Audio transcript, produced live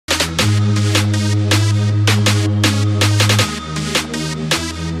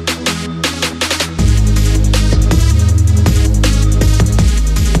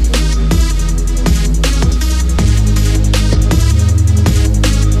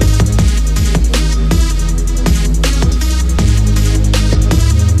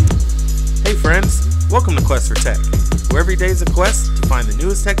for Tech, where every day is a quest to find the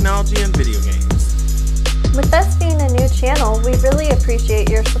newest technology and video games. With us being a new channel, we really appreciate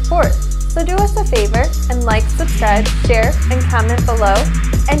your support. So do us a favor and like, subscribe, share, and comment below.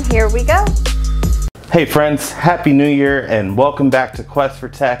 And here we go. Hey friends, Happy New Year and welcome back to Quest for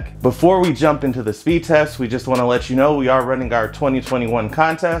Tech. Before we jump into the speed test, we just want to let you know we are running our 2021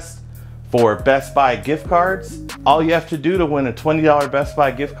 contest for Best Buy gift cards. All you have to do to win a $20 Best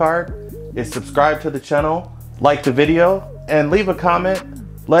Buy gift card is subscribe to the channel, like the video, and leave a comment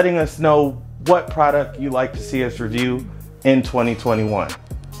letting us know what product you'd like to see us review in 2021.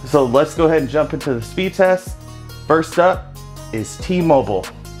 So let's go ahead and jump into the speed test. First up is T Mobile.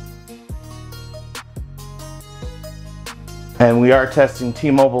 And we are testing T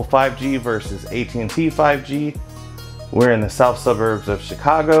Mobile 5G versus AT&T 5G. We're in the south suburbs of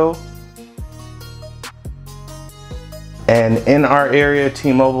Chicago. And in our area,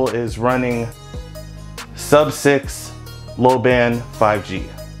 T Mobile is running sub-6 low band 5G.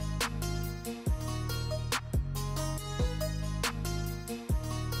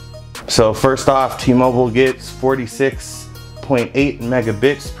 So first off, T Mobile gets 46.8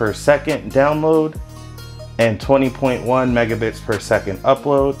 megabits per second download and 20.1 megabits per second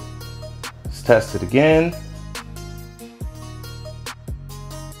upload. Let's test it again.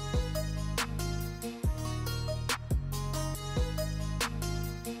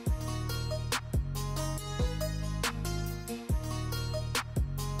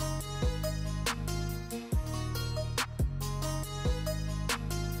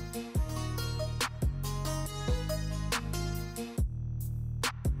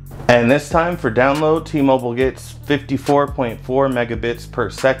 And this time for download, T Mobile gets 54.4 megabits per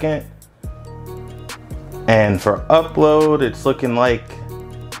second. And for upload, it's looking like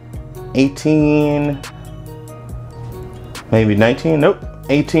 18, maybe 19, nope,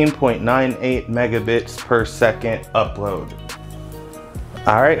 18.98 megabits per second upload.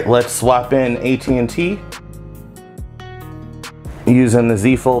 All right, let's swap in AT&T. Using the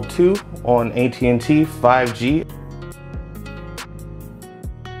Z Fold 2 on AT&T 5G.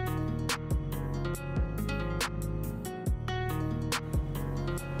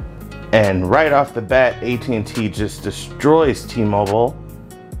 And right off the bat, AT&T just destroys T Mobile.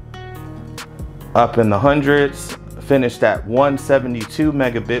 Up in the hundreds, finished at 172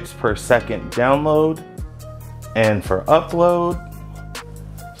 megabits per second download. And for upload,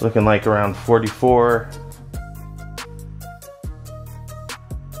 it's looking like around 44.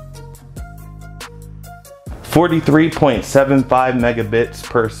 .75 megabits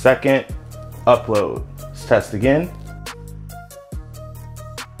per second upload. Let's test again.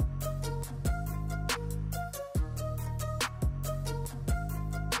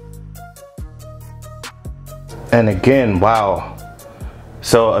 And again, wow.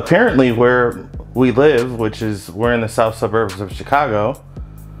 So apparently where we live, which is we're in the south suburbs of Chicago,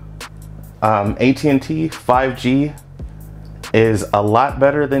 AT&T 5G is a lot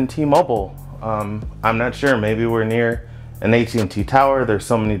better than T Mobile. I'm not sure, maybe we're near an AT&T tower. There's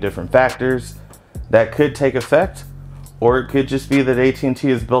so many different factors that could take effect, or it could just be that AT&T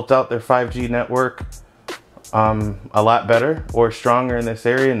has built out their 5G network a lot better or stronger in this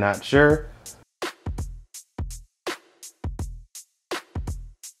area, not sure.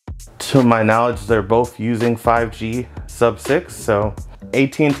 To my knowledge, they're both using 5G sub-6, so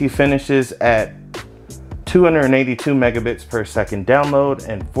AT&T finishes at 282 megabits per second download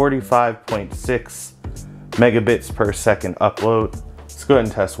and 45.6 megabits per second upload. Let's go ahead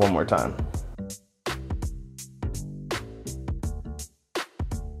and test one more time.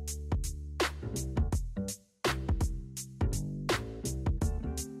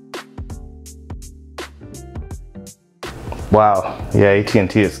 Wow, yeah,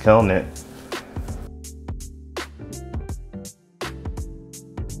 AT&T is killing it.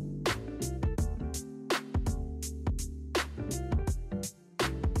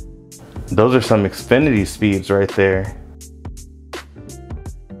 Those are some Xfinity speeds right there.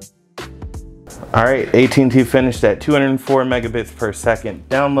 All right, AT&T finished at 204 megabits per second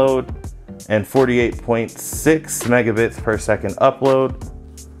download and 48.6 megabits per second upload.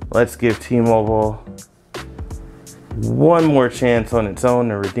 Let's give T Mobile one more chance on its own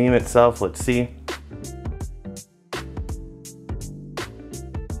to redeem itself. Let's see.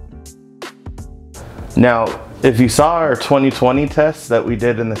 Now, if you saw our 2020 tests that we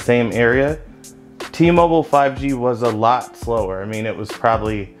did in the same area, T Mobile 5G was a lot slower. I mean, it was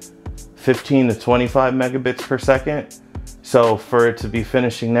probably 15 to 25 megabits per second. So for it to be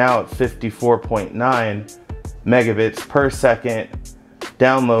finishing now at 54.9 megabits per second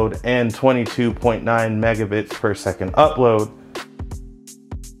download and 22.9 megabits per second upload,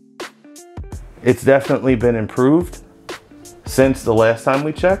 it's definitely been improved since the last time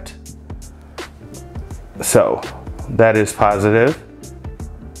we checked. So that is positive.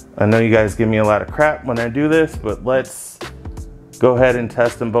 I know you guys give me a lot of crap when I do this, but let's go ahead and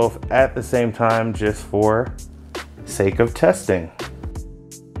test them both at the same time just for sake of testing.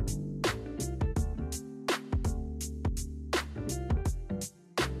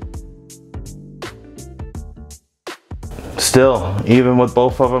 Still, even with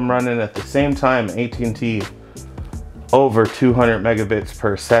both of them running at the same time, AT&T over 200 megabits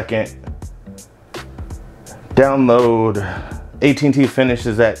per second. Download, AT&T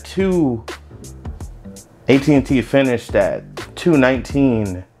finishes at AT&T finished at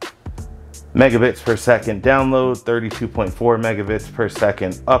 219 megabits per second download, 32.4 megabits per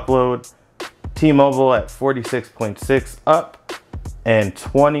second upload. T Mobile at 46.6 up and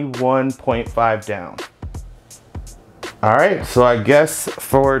 21.5 down. All right, so I guess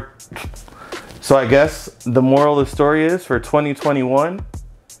the moral of the story is for 2021,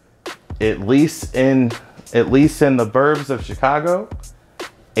 at least in the burbs of Chicago,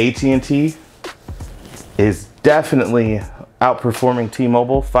 AT&T is definitely outperforming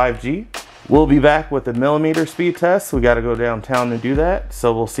T-Mobile 5G. We'll be back with a millimeter speed test. We got to go downtown to do that,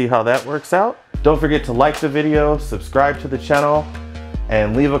 so we'll see how that works out. Don't forget to like the video, subscribe to the channel,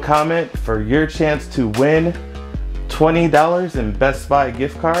 and leave a comment for your chance to win $20 in Best Buy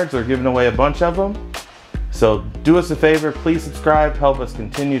gift cards. We're giving away a bunch of them. So do us a favor, please subscribe, help us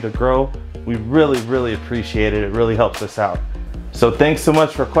continue to grow. We really appreciate it. It really helps us out. So thanks so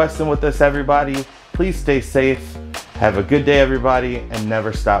much for questing with us, everybody. Please stay safe. Have a good day, everybody, and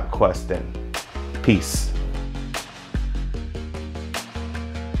never stop questing. Peace.